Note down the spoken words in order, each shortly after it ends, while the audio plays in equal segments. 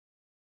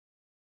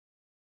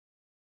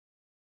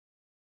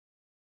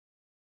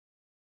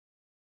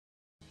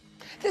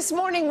This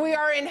morning we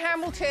are in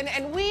Hamilton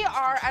and we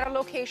are at a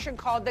location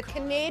called the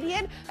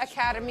Canadian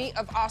Academy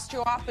of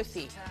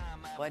Osteopathy.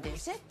 What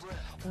is it?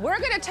 We're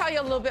going to tell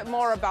you a little bit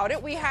more about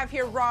it. We have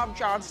here Rob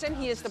Johnston.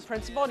 He is the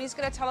principal and he's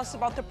going to tell us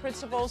about the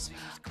principles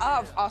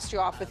of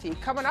osteopathy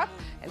coming up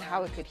and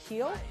how it could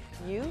heal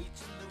you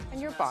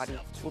and your body.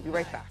 We'll be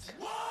right back.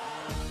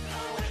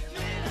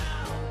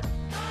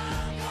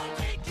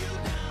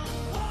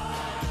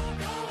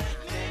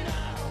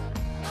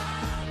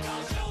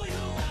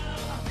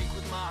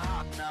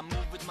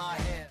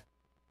 Head.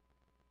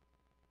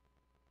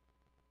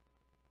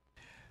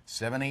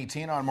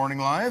 7:18 on Morning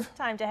Live.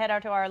 Time to head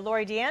out to our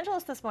Lori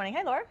Angelis this morning.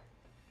 Hi, Laura.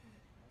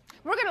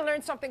 We're going to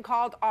learn something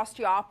called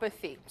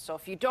osteopathy. So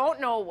if you don't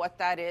know what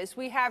that is,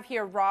 we have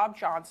here Rob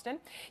Johnston.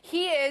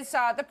 He is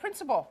the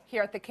principal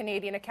here at the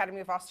Canadian Academy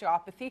of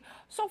Osteopathy.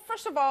 So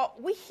first of all,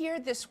 we hear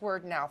this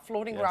word now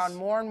floating around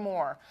more and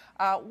more.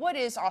 What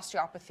is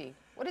osteopathy?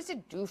 What does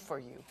it do for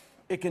you?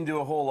 It can do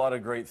a whole lot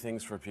of great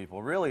things for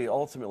people. Really,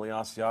 ultimately,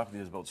 osteopathy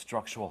is about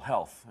structural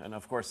health. And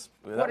of course,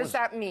 what does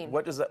that mean?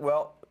 What does that,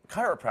 well,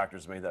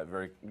 chiropractors made that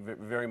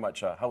very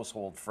much a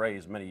household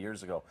phrase many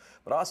years ago.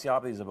 But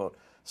osteopathy is about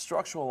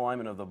structural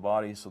alignment of the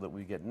body so that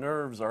we get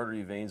nerves,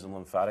 artery, veins, and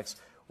lymphatics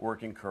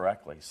working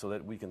correctly so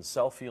that we can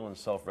self-heal and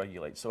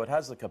self-regulate. So it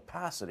has the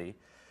capacity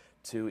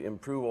to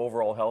improve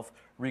overall health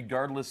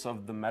regardless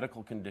of the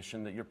medical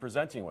condition that you're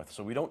presenting with.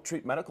 So we don't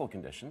treat medical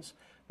conditions,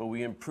 but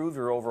we improve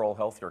your overall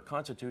health, your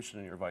constitution,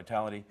 and your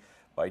vitality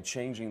by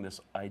changing this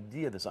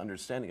idea, this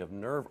understanding of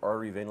nerve,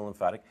 artery, vein, and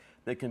lymphatic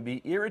that can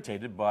be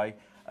irritated by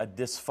a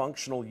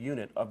dysfunctional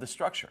unit of the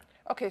structure.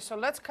 Okay, so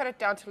let's cut it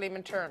down to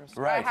layman terms.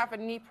 Right. I have a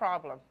knee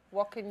problem.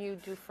 What can you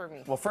do for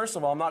me? Well, first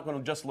of all, I'm not going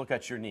to just look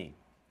at your knee.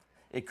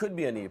 It could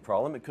be a knee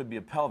problem. It could be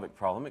a pelvic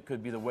problem. It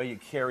could be the way you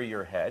carry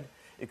your head.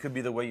 It could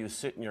be the way you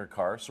sit in your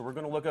car. So we're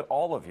going to look at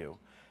all of you,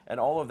 and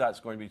all of that's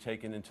going to be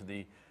taken into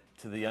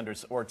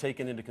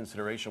taken into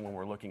consideration when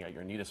we're looking at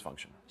your knee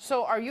dysfunction.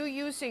 So are you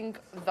using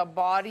the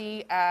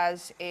body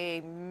as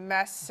a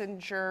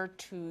messenger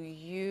to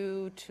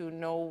you to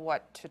know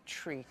what to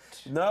treat?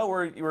 No,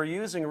 we're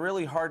using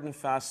really hard and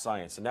fast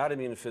science,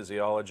 anatomy and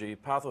physiology,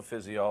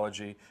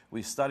 pathophysiology.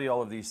 We study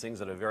all of these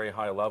things at a very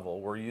high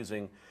level. We're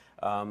using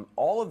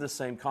all of the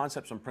same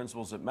concepts and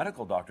principles that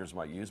medical doctors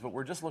might use, but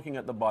we're just looking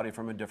at the body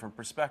from a different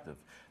perspective.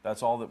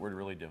 That's all that we're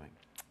really doing.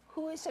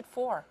 Who is it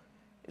for?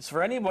 It's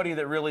for anybody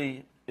that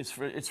really, it's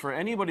for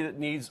anybody that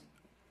needs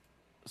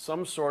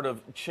some sort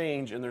of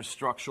change in their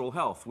structural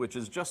health, which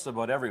is just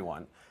about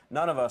everyone.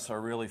 None of us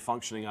are really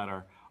functioning at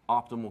our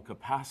optimal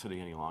capacity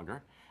any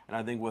longer. And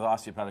I think with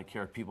osteopathic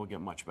care, people get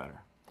much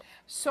better.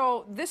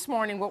 So this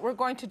morning, what we're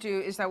going to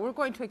do is that we're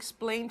going to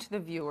explain to the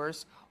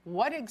viewers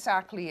what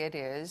exactly it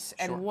is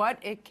and what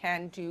it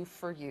can do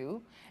for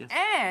you,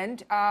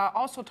 and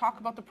also talk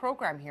about the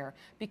program here,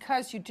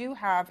 because you do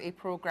have a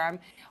program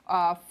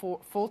for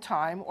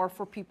full-time or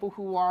for people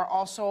who are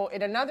also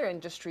in another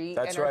industry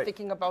and are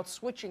thinking about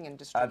switching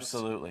industries.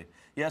 Absolutely.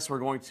 Yes, we're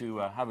going to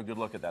have a good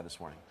look at that this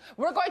morning.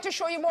 We're going to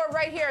show you more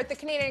right here at the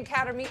Canadian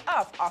Academy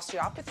of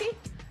Osteopathy,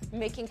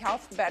 making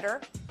health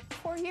better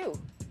for you.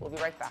 We'll be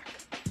right back.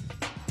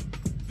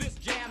 This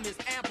jam is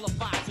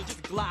amplified, so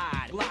just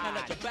glide, and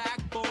let your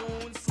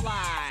backbone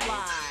slide.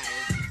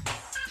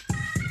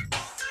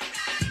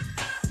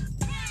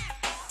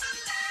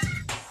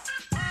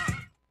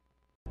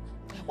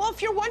 Well, if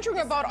you're wondering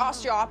about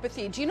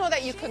osteopathy, do you know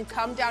that you can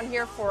come down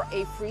here for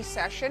a free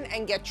session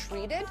and get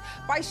treated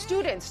by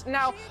students?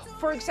 Now,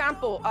 for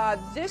example,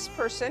 this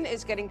person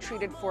is getting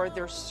treated for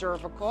their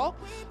cervical.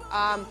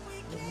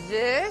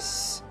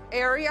 This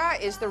area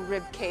is the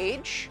rib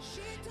cage.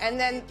 And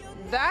then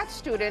that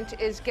student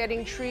is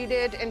getting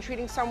treated and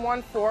treating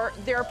someone for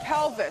their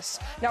pelvis.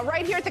 Now,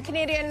 right here at the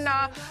Canadian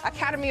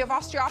Academy of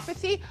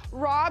Osteopathy,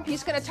 Rob,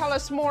 he's going to tell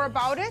us more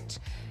about it.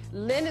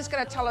 Lynn is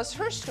going to tell us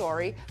her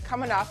story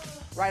coming up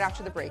right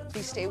after the break.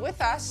 Please stay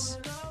with us.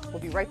 We'll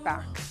be right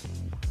back.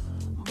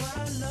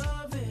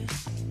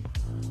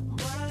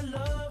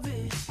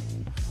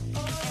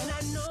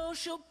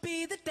 She'll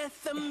be the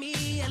death of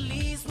me, at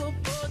least we'll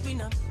both be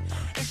numb.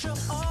 And she'll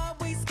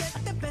always get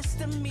the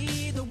best of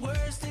me, the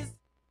worst is...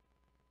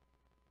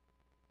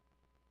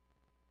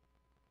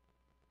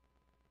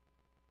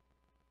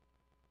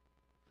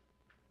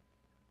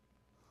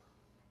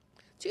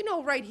 Do you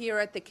know right here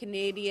at the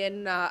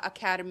Canadian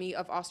Academy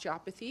of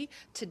Osteopathy,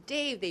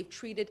 today they've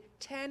treated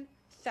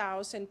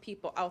 10,000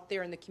 people out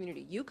there in the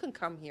community. You can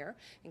come here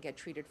and get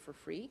treated for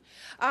free.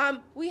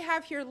 We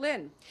have here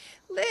Lynn.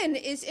 Lynn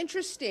is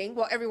interesting.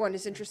 Well, everyone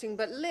is interesting,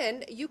 but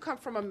Lynn, you come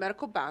from a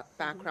medical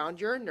background.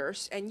 You're a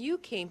nurse, and you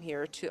came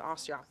here to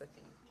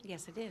osteopathy.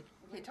 Yes, I did.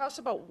 Okay, tell us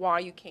about why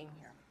you came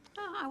here.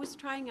 I was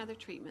trying other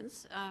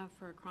treatments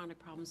for chronic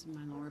problems in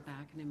my lower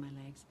back and in my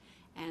legs,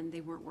 and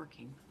they weren't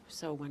working.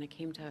 So when I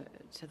came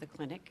to the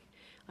clinic,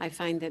 I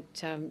find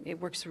that it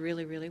works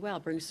really, really well.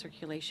 It brings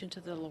circulation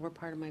to the lower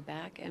part of my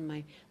back and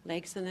my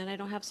legs, and then I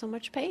don't have so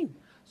much pain.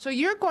 So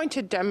you're going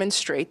to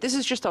demonstrate, this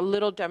is just a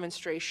little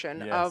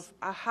demonstration of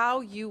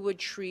how you would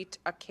treat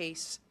a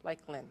case like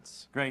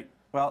Lynn's. Great.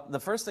 Well, the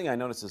first thing I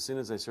noticed as soon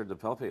as I started to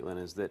palpate Lynn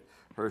is that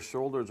her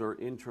shoulders are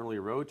internally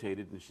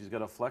rotated and she's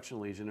got a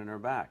flexion lesion in her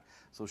back.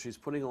 So she's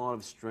putting a lot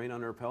of strain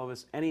on her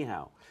pelvis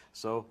anyhow.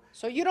 So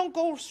you don't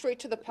go straight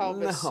to the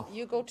pelvis. No.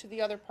 You go to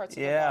the other parts of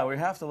the yeah, body.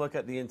 we have to look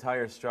at the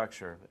entire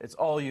structure. It's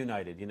all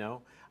united, you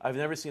know. I've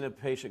never seen a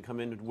patient come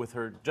in with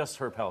just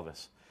her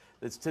pelvis.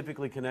 It's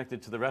typically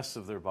connected to the rest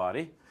of their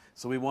body.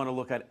 So we want to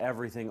look at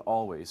everything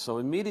always. So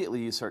immediately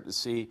you start to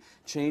see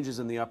changes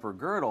in the upper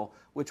girdle,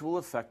 which will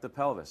affect the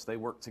pelvis. They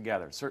work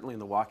together, certainly in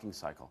the walking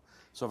cycle.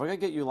 So if I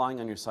could get you lying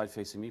on your side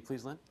facing me,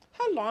 please, Lynn.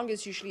 How long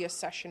is usually a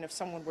session if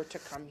someone were to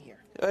come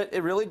here?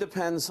 It really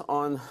depends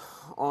on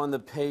the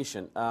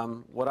patient.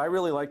 What I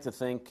really like to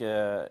think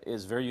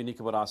is very unique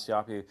about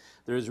osteopathy,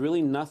 there is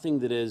really nothing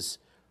that is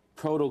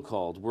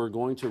protocoled. We're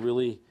going to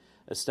really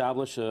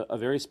establish a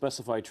very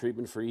specified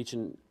treatment for each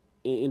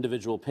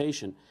individual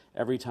patient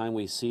every time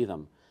we see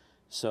them.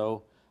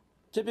 So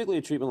typically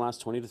a treatment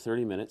lasts 20 to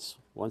 30 minutes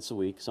once a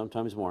week,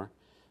 sometimes more.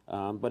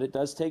 But it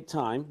does take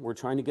time. We're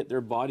trying to get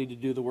their body to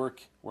do the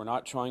work. We're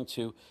not trying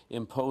to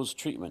impose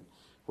treatment.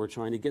 We're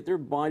trying to get their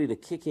body to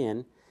kick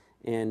in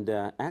and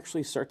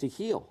actually start to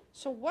heal.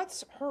 So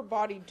what's her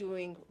body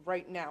doing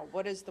right now?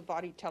 What is the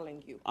body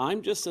telling you?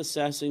 I'm just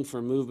assessing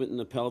for movement in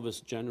the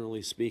pelvis,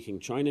 generally speaking,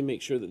 trying to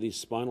make sure that these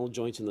spinal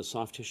joints and the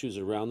soft tissues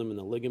around them and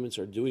the ligaments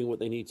are doing what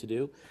they need to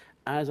do.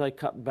 As I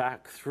cut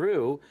back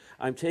through,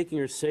 I'm taking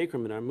her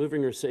sacrum and I'm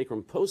moving her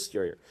sacrum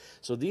posterior.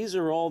 So these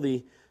are all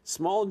the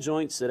small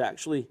joints that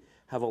actually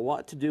have a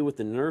lot to do with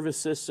the nervous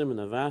system and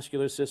the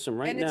vascular system.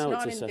 Right now,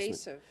 it's assessment.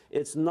 invasive.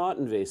 It's not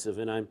invasive,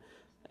 and I'm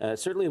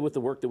certainly with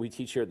the work that we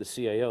teach here at the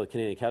CAO, the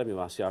Canadian Academy of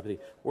Osteopathy,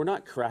 we're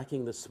not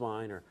cracking the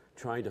spine or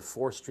trying to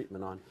force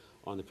treatment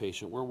on the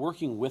patient. We're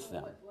working with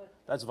them.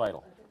 That's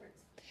vital.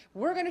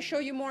 We're going to show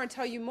you more and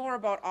tell you more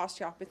about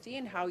osteopathy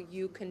and how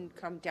you can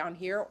come down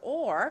here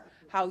or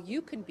how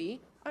you can be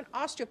an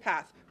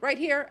osteopath right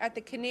here at the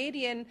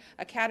Canadian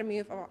Academy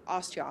of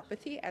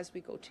Osteopathy as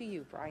we go to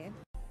you, Brian.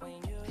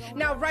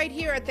 Now, right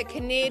here at the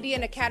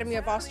Canadian Academy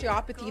of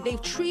Osteopathy,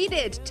 they've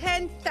treated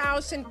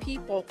 10,000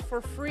 people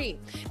for free.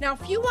 Now,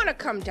 if you want to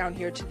come down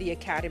here to the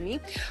Academy,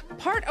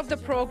 part of the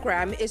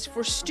program is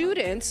for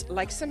students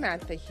like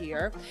Samantha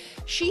here.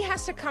 She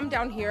has to come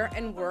down here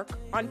and work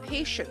on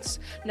patients.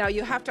 Now,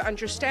 you have to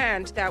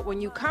understand that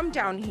when you come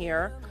down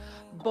here,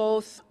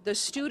 both the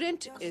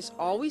student is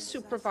always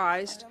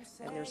supervised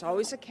and there's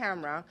always a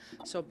camera,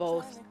 so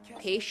both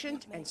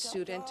patient and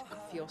student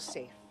feel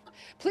safe.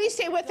 Please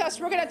stay with us.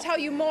 We're going to tell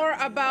you more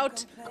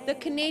about the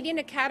Canadian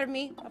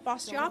Academy of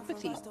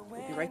Osteopathy.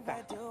 We'll be right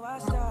back.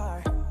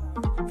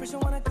 First you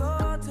wanna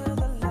go to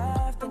the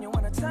left, then you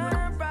wanna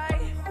turn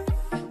right.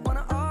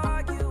 Wanna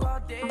argue all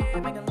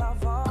day, making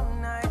love all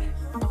night.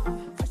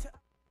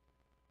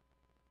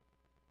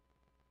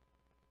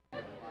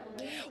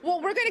 Well,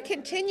 we're going to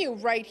continue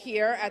right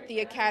here at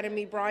the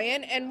Academy,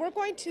 Brian, and we're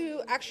going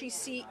to actually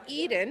see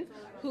Eden,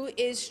 who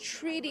is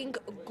treating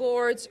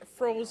Gord's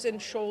frozen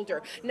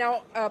shoulder.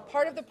 Now,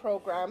 part of the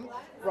program,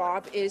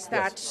 Rob, is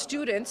that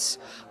students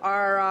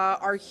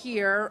are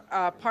here,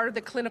 part of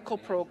the clinical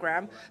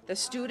program. The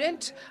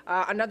student,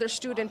 another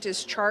student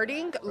is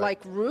charting, like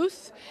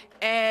Ruth,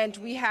 and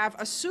we have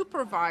a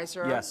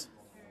supervisor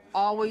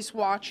always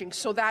watching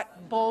so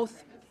that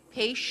both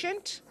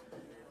patient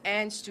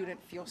and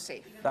student feel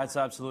safe. That's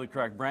absolutely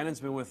correct.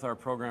 Brandon's been with our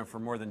program for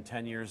more than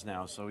 10 years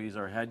now, so he's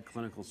our head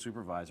clinical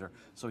supervisor.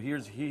 So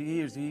he's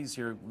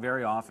here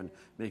very often,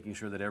 making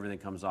sure that everything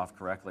comes off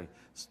correctly.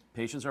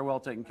 Patients are well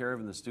taken care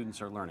of and the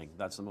students are learning.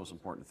 That's the most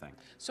important thing.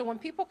 So when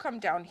people come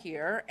down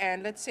here,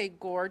 and let's say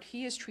Gord,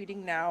 he is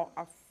treating now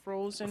a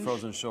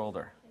frozen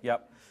shoulder.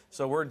 Yep.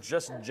 So we're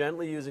just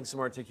gently using some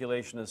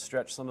articulation to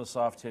stretch some of the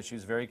soft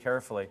tissues very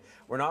carefully.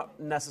 We're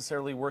not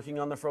necessarily working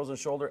on the frozen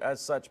shoulder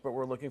as such, but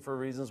we're looking for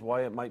reasons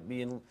why it might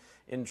be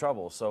in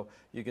trouble. So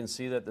you can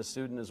see that the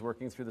student is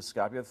working through the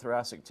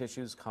scapulothoracic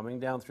tissues, coming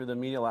down through the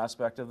medial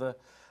aspect of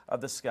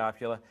the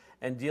scapula,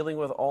 and dealing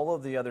with all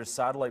of the other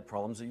satellite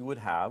problems that you would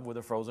have with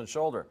a frozen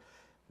shoulder.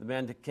 The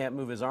man can't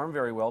move his arm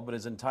very well, but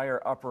his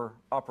entire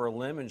upper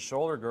limb and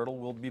shoulder girdle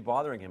will be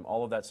bothering him.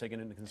 All of that's taken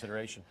into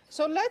consideration.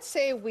 So let's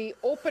say we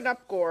open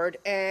up Gord,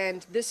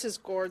 and this is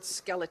Gord's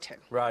skeleton.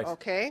 Right.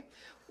 Okay?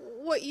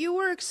 What you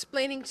were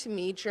explaining to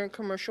me during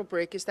commercial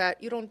break is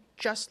that you don't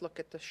just look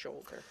at the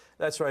shoulder.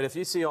 That's right. If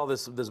you see all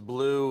this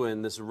blue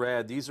and this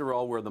red, these are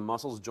all where the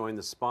muscles join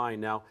the spine.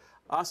 Now,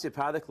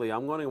 osteopathically,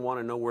 I'm going to want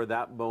to know where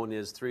that bone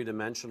is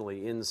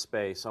three-dimensionally in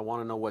space. I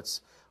want to know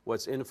what's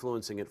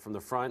influencing it from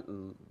the front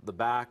and the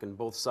back and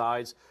both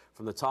sides,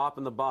 from the top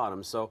and the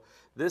bottom. So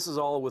this is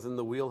all within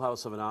the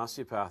wheelhouse of an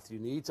osteopath. You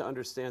need to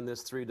understand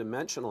this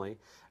three-dimensionally,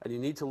 and you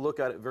need to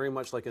look at it very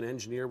much like an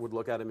engineer would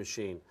look at a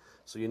machine.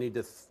 So you need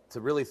to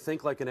really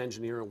think like an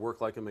engineer and work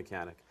like a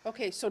mechanic.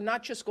 Okay, so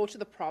not just go to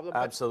the problem,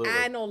 Absolutely.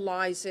 but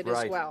analyze it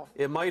as well.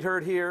 It might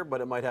hurt here,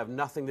 but it might have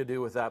nothing to do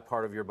with that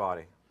part of your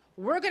body.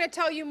 We're going to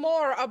tell you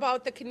more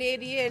about the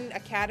Canadian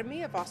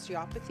Academy of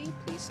Osteopathy.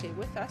 Please stay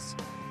with us.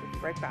 We'll be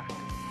right back.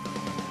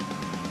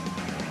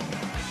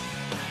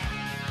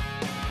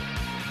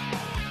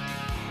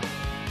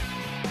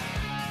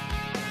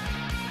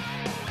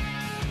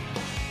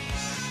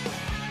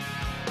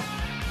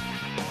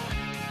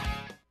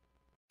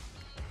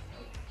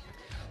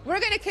 We're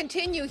going to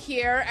continue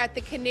here at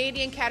the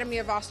Canadian Academy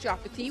of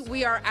Osteopathy.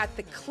 We are at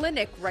the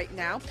clinic right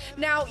now.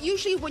 Now,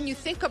 usually when you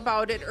think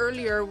about it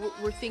earlier,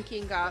 we're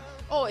thinking,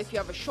 oh, if you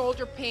have a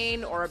shoulder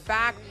pain or a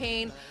back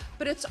pain,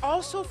 but it's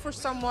also for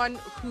someone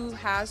who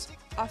has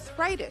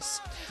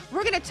arthritis.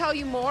 We're going to tell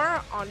you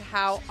more on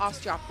how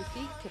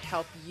osteopathy could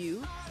help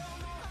you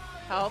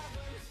help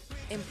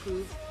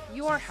improve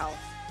your health.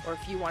 Or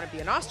if you want to be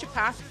an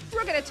osteopath,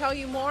 we're going to tell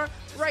you more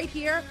right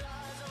here.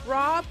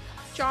 Rob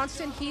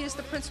Johnston, he is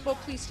the principal.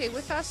 Please stay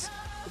with us.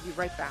 We'll be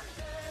right back.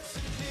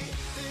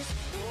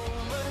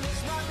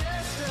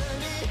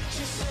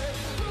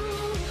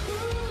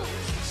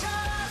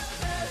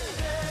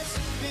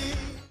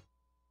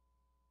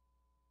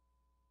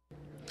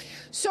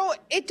 So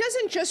it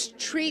doesn't just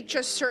treat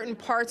just certain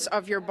parts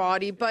of your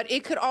body, but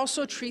it could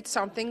also treat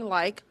something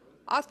like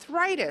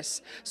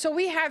arthritis. So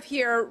we have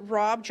here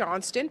Rob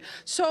Johnston,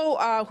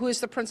 who is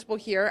the principal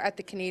here at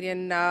the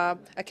Canadian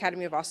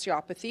Academy of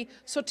Osteopathy.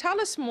 So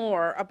tell us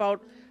more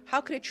about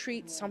how could it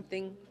treat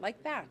something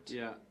like that?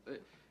 Yeah.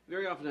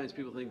 Very oftentimes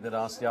people think that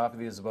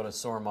osteopathy is about a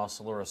sore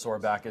muscle or a sore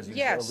back, as you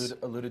Yes.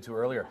 alluded to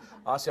earlier.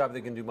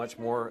 Osteopathy can do much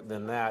more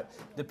than that.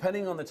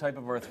 Depending on the type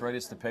of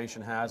arthritis the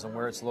patient has and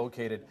where it's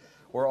located,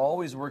 we're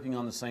always working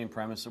on the same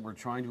premise that we're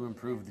trying to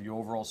improve the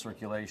overall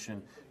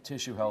circulation,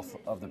 tissue health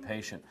of the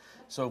patient.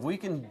 So if we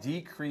can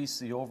decrease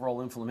the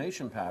overall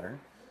inflammation pattern,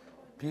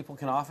 people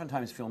can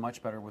oftentimes feel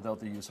much better without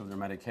the use of their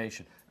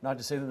medication. Not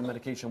to say that the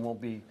medication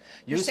won't be useful.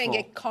 You're saying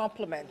it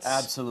complements.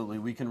 Absolutely.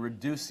 We can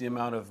reduce the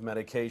amount of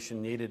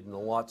medication needed in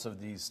lots of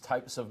these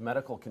types of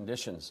medical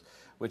conditions,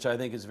 which I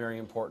think is very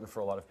important for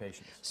a lot of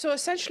patients. So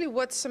essentially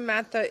what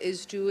Samantha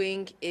is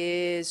doing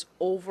is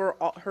over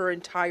her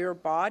entire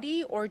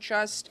body, or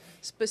just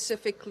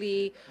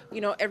specifically,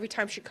 every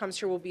time she comes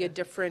here will be a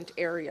different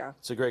area?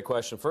 It's a great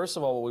question. First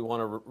of all, what we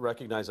want to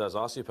recognize as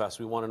osteopaths,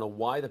 we want to know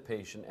why the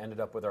patient ended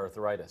up with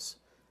arthritis.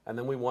 And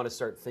then we want to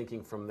start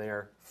thinking from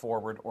there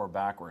forward or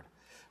backward.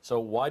 So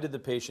why did the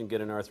patient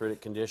get an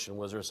arthritic condition?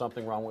 Was there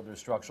something wrong with their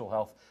structural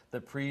health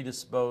that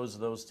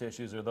predisposed those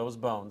tissues or those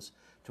bones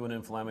to an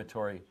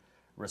inflammatory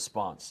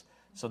response?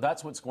 So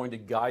that's what's going to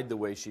guide the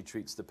way she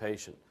treats the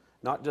patient,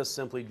 not just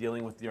simply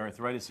dealing with the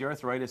arthritis. The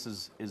arthritis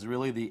is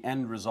really the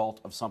end result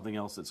of something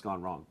else that's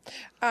gone wrong.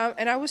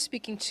 And I was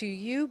speaking to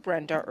you,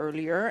 Brenda,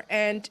 earlier,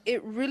 and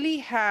it really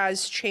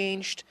has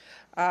changed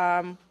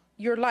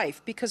your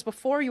life, because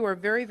before you were a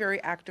very,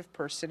 very active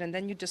person, and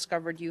then you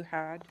discovered you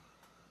had...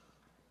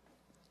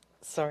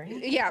 Sorry.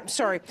 Yeah,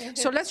 sorry.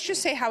 So let's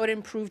just say how it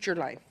improved your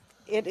life.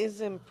 It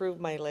has improved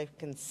my life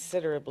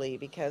considerably,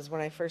 because when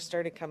I first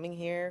started coming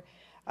here,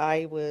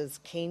 I was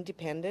cane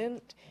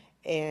dependent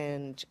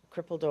and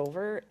crippled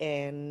over,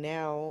 and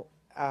now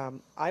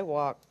I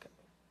walk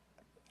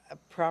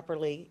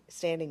properly,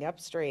 standing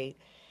up straight,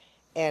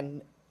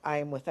 and I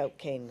am without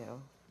cane now.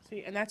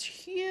 See, and that's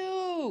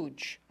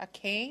huge. A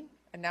cane,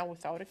 and now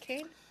without a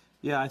cane?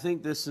 Yeah, I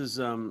think this is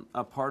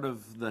a part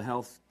of the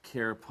health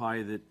care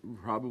pie that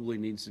probably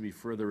needs to be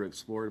further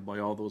explored by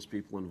all those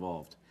people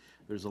involved.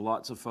 There's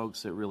lots of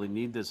folks that really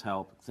need this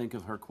help. Think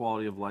of her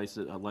quality of life.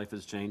 Life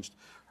has changed,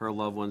 her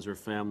loved ones, her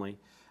family.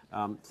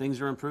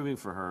 Things are improving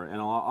for her, and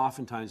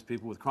oftentimes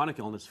people with chronic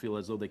illness feel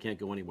as though they can't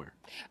go anywhere.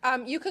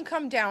 You can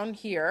come down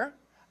here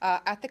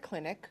at the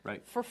clinic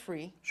for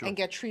free and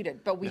get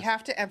treated. But we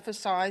have to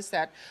emphasize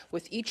that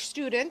with each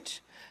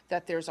student,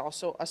 that there's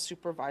also a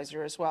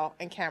supervisor as well,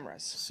 and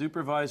cameras.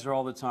 Supervisor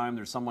all the time.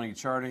 There's someone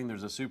charting,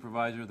 there's a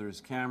supervisor, there's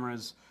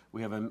cameras.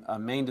 We have a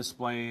main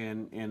display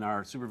in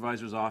our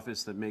supervisor's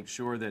office that makes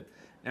sure that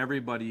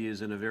everybody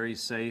is in a very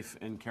safe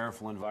and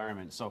careful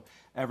environment. So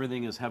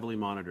everything is heavily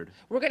monitored.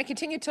 We're going to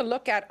continue to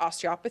look at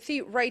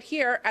osteopathy right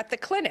here at the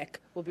clinic.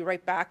 We'll be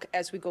right back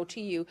as we go to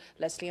you,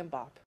 Leslie and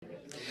Bob.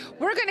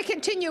 We're going to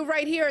continue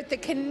right here at the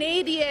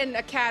Canadian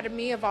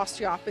Academy of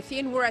Osteopathy,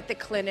 and we're at the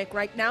clinic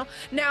right now.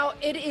 Now,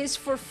 it is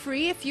for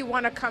free if you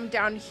want to come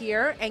down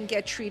here and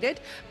get treated,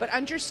 but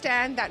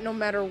understand that no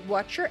matter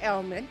what your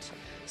ailment,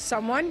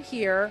 someone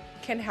here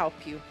can help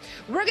you.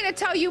 We're going to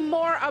tell you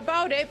more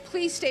about it.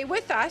 Please stay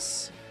with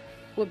us.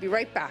 We'll be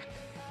right back.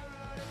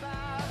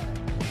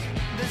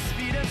 The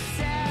speed of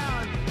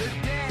sound, the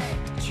day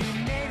you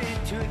made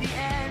it to the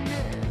end.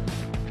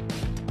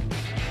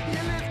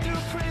 You lived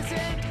through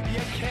prison,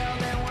 you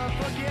killed and were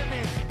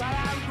forgiven, but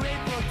I'm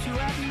grateful to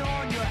have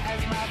known you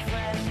as my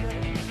friend.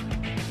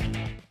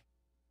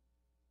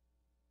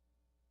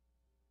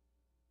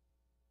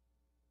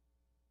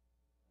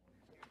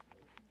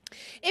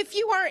 If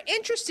you are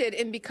interested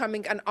in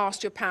becoming an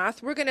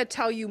osteopath, we're going to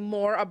tell you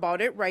more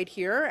about it right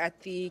here at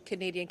the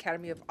Canadian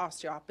Academy of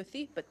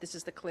Osteopathy, but this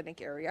is the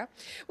clinic area.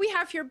 We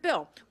have here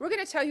Bill. We're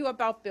going to tell you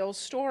about Bill's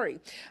story.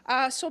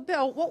 So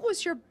Bill, what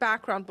was your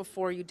background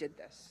before you did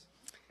this?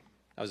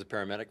 I was a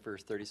paramedic for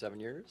 37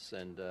 years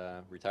and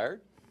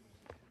retired.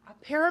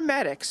 A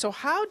paramedic. So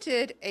how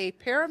did a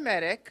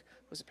paramedic,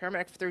 who was a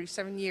paramedic for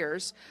 37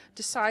 years,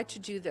 decide to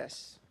do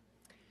this?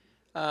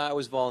 I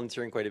was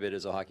volunteering quite a bit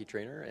as a hockey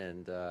trainer,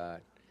 and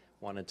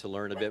wanted to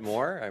learn a bit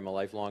more. I'm a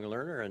lifelong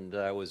learner, and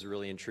I was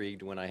really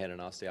intrigued when I had an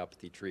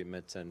osteopathy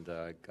treatment and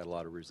got a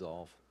lot of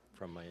resolve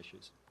from my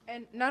issues.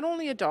 And not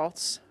only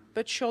adults,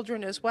 but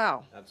children as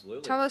well.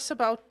 Absolutely. Tell us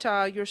about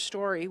your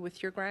story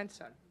with your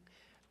grandson.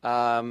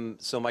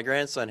 So my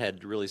grandson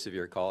had really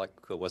severe colic,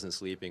 wasn't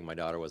sleeping, my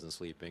daughter wasn't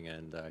sleeping,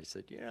 and I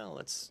said,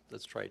 let's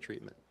try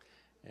treatment.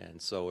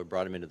 And so we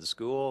brought him into the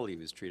school. He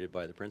was treated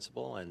by the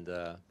principal, and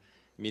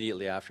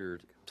immediately after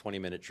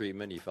 20-minute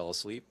treatment, he fell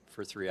asleep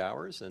for 3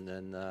 hours, and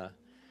then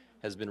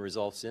has been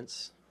resolved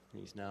since.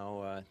 He's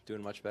now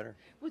doing much better.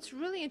 What's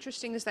really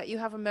interesting is that you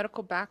have a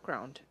medical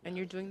background, and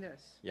you're doing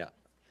this. Yeah.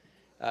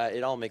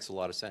 It all makes a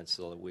lot of sense.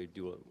 So we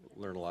do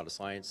learn a lot of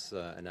science.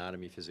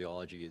 Anatomy,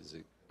 physiology is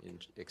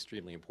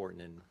extremely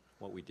important in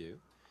what we do,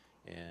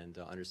 and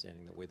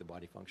understanding the way the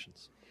body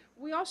functions.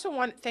 We also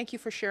thank you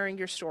for sharing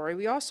your story.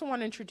 We also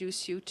want to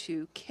introduce you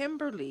to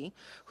Kimberly,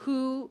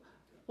 who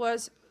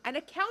was an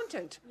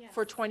accountant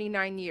for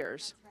 29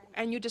 years,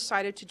 and you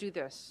decided to do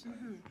this.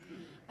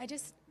 I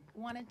just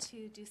wanted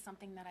to do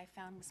something that I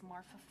found was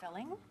more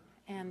fulfilling,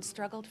 and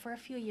struggled for a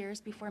few years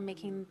before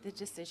making the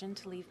decision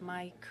to leave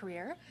my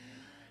career.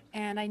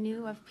 And I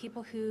knew of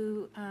people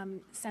who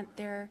sent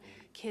their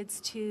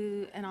kids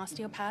to an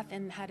osteopath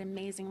and had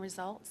amazing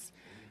results.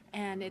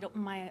 And it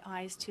opened my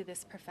eyes to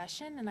this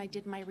profession, and I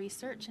did my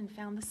research and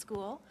found the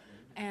school,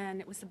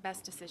 and it was the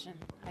best decision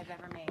I've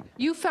ever made.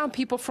 You found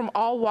people from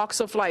all walks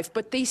of life,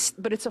 but it's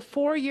a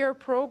 4-year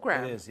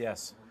program. It is,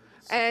 yes.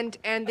 And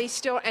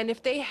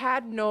if they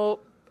had no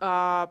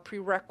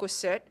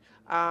prerequisite,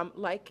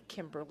 like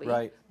Kimberly,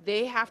 Right.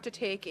 they have to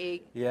take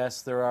a...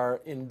 Yes, there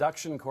are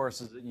induction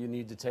courses that you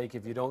need to take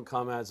if you don't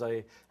come as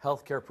a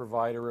healthcare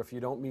provider, if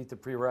you don't meet the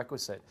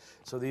prerequisite.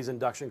 So these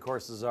induction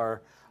courses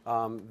are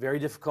very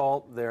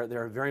difficult.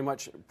 They're very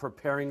much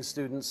preparing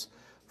students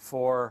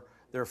for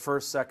their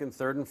first, second,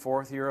 third, and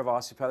fourth year of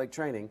osteopathic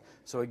training.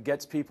 So it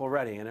gets people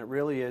ready, and it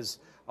really is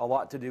a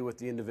lot to do with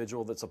the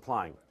individual that's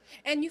applying.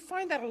 And you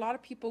find that a lot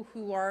of people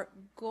who are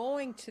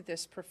going to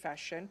this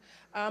profession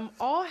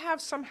all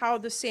have somehow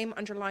the same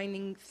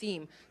underlying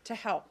theme: to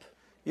help.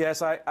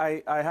 Yes,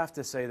 I have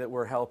to say that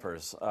we're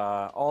helpers.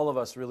 All of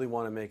us really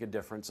want to make a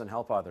difference and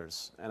help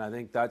others, and I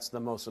think that's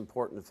the most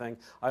important thing.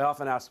 I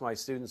often ask my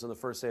students on the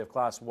first day of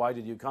class, why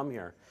did you come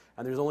here?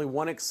 And there's only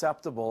one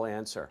acceptable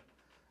answer: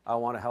 I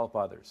want to help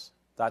others.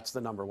 That's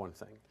the number one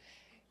thing.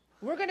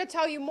 We're going to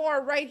tell you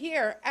more right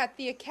here at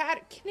the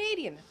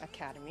Canadian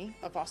Academy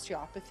of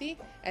Osteopathy,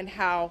 and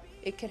how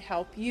it could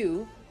help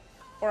you,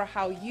 or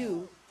how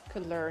you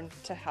could learn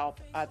to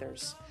help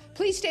others.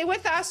 Please stay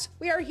with us.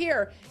 We are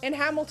here in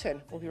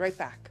Hamilton. We'll be right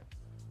back.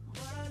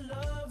 I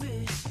love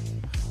it.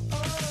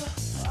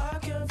 Oh, I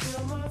can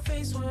feel my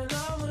face when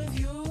I'm with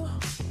you.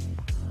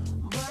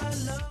 But I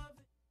love it.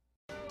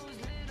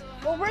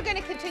 Well, we're going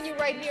to continue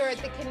right here at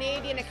the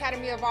Canadian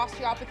Academy of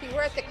Osteopathy.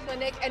 We're at the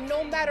clinic, and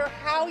no matter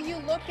how you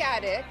look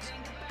at it,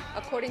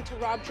 according to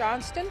Rob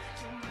Johnston,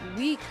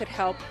 we could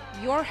help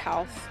your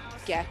health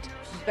get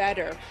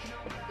better.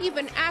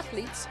 Even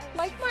athletes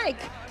like Mike.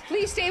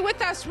 Please stay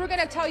with us. We're going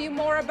to tell you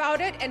more about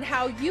it and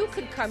how you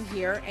could come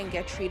here and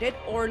get treated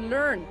or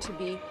learn to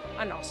be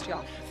an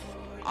osteo.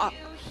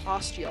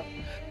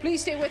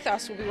 Please stay with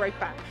us. We'll be right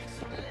back.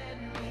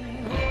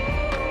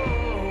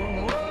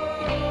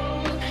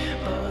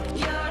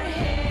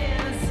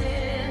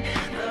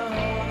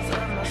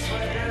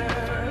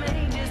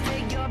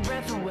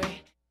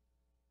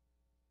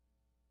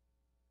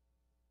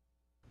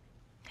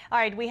 All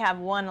right, we have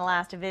one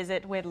last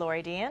visit with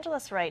Lori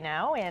Angelis right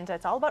now, and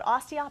it's all about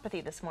osteopathy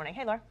this morning.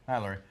 Hey, Laura. Hi,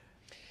 Lori.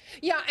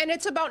 Yeah, and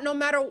it's about no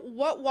matter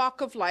what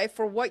walk of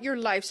life or what your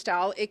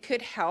lifestyle, it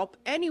could help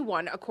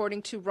anyone,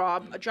 according to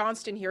Rob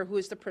Johnston here, who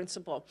is the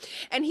principal.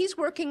 And he's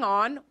working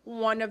on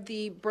one of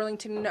the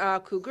Burlington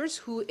Cougars,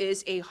 who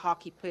is a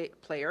hockey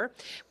player.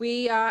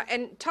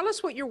 And tell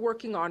us what you're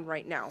working on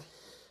right now.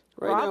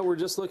 Right Rob? now we're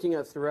just looking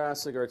at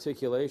thoracic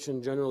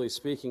articulation, generally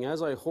speaking.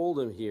 As I hold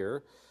him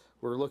here,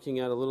 we're looking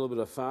at a little bit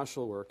of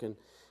fascial work. And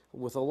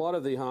with a lot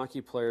of the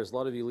hockey players, a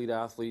lot of elite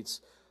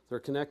athletes, their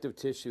connective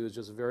tissue is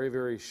just very,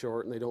 very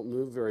short, and they don't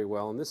move very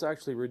well. And this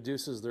actually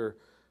reduces their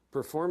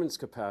performance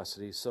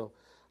capacity. So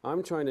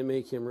I'm trying to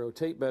make him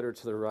rotate better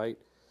to the right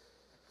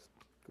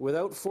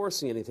without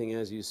forcing anything,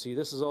 as you see.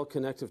 This is all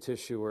connective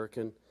tissue work,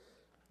 and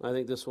I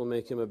think this will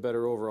make him a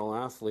better overall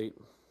athlete,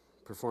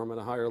 perform at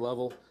a higher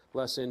level,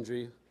 less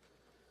injury.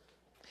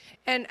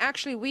 And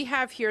actually, we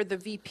have here the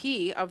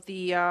VP of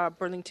the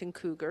Burlington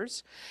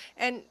Cougars.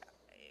 And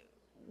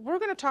we're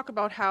going to talk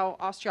about how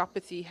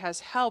osteopathy has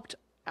helped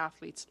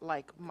athletes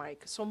like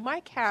Mike. So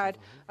Mike had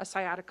a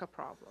sciatica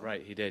problem.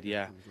 Right, he did,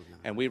 yeah.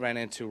 And we ran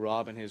into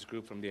Rob and his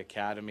group from the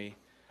academy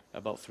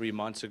about 3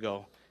 months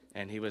ago,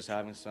 and he was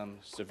having some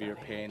severe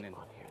pain in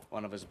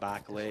one of his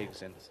back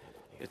legs. And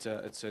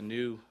it's a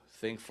new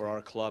thing for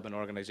our club and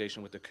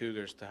organization with the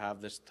Cougars to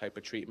have this type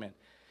of treatment.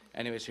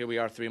 Anyways, here we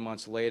are 3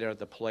 months later.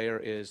 The player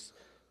is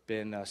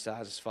been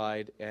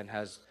satisfied and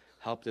has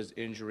helped his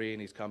injury,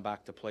 and he's come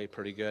back to play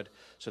pretty good.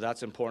 So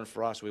that's important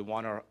for us. We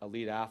want our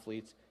elite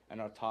athletes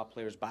and our top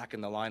players back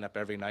in the lineup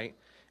every night,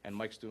 and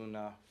Mike's doing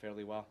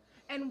fairly well.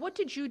 And what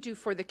did you do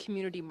for the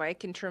community,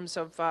 Mike, in terms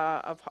of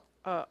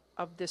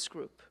this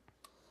group?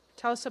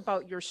 Tell us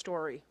about your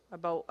story,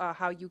 about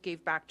how you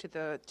gave back to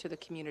the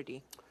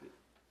community.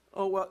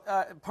 Oh, well,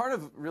 part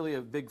of really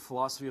a big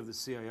philosophy of the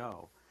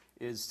CIO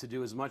is to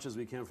do as much as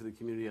we can for the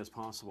community as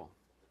possible.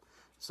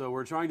 So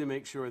we're trying to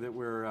make sure that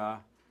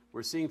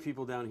we're seeing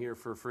people down here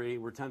for free.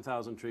 We're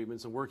 10,000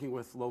 treatments and working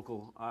with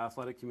local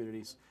athletic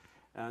communities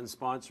and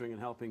sponsoring and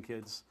helping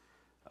kids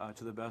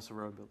to the best of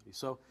our ability.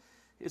 So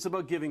it's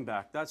about giving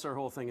back. That's our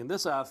whole thing. And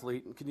this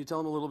athlete, can you tell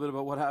them a little bit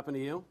about what happened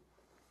to you?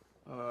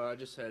 I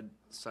just had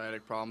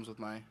sciatic problems with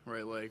my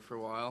right leg for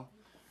a while,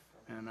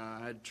 and I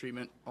had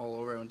treatment all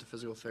over. I went to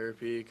physical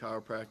therapy,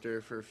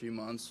 chiropractor for a few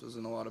months, was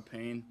in a lot of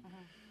pain.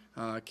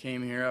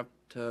 Came here up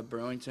to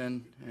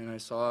Burlington, and I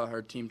saw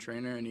our team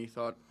trainer, and he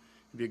thought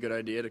it'd be a good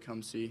idea to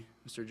come see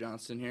Mr.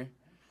 Johnston here.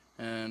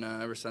 And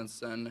ever since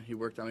then, he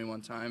worked on me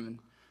one time, and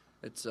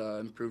it's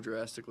improved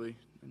drastically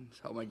and it's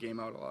helped my game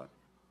out a lot.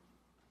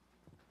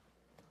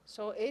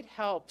 So it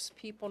helps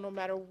people no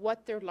matter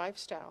what their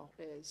lifestyle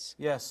is.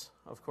 Yes,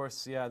 of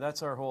course. Yeah,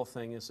 that's our whole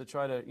thing, is to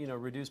try to,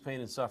 reduce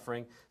pain and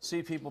suffering,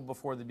 see people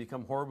before they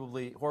become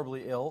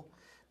horribly ill,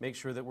 make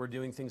sure that we're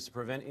doing things to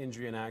prevent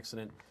injury and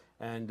accident.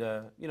 And,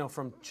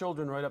 from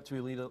children right up to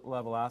elite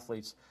level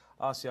athletes,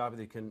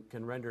 osteopathy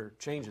can render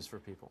changes for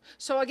people.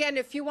 So again,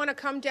 if you want to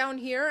come down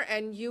here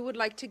and you would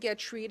like to get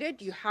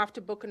treated, you have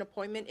to book an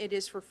appointment. It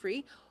is for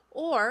free.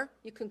 Or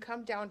you can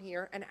come down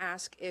here and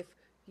ask if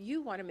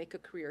you want to make a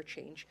career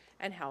change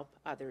and help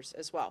others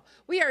as well.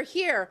 We are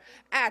here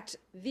at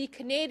the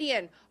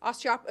Canadian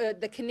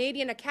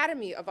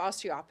Academy of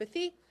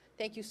Osteopathy.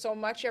 Thank you so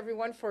much,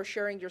 everyone, for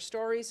sharing your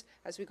stories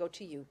as we go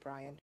to you,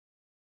 Brian.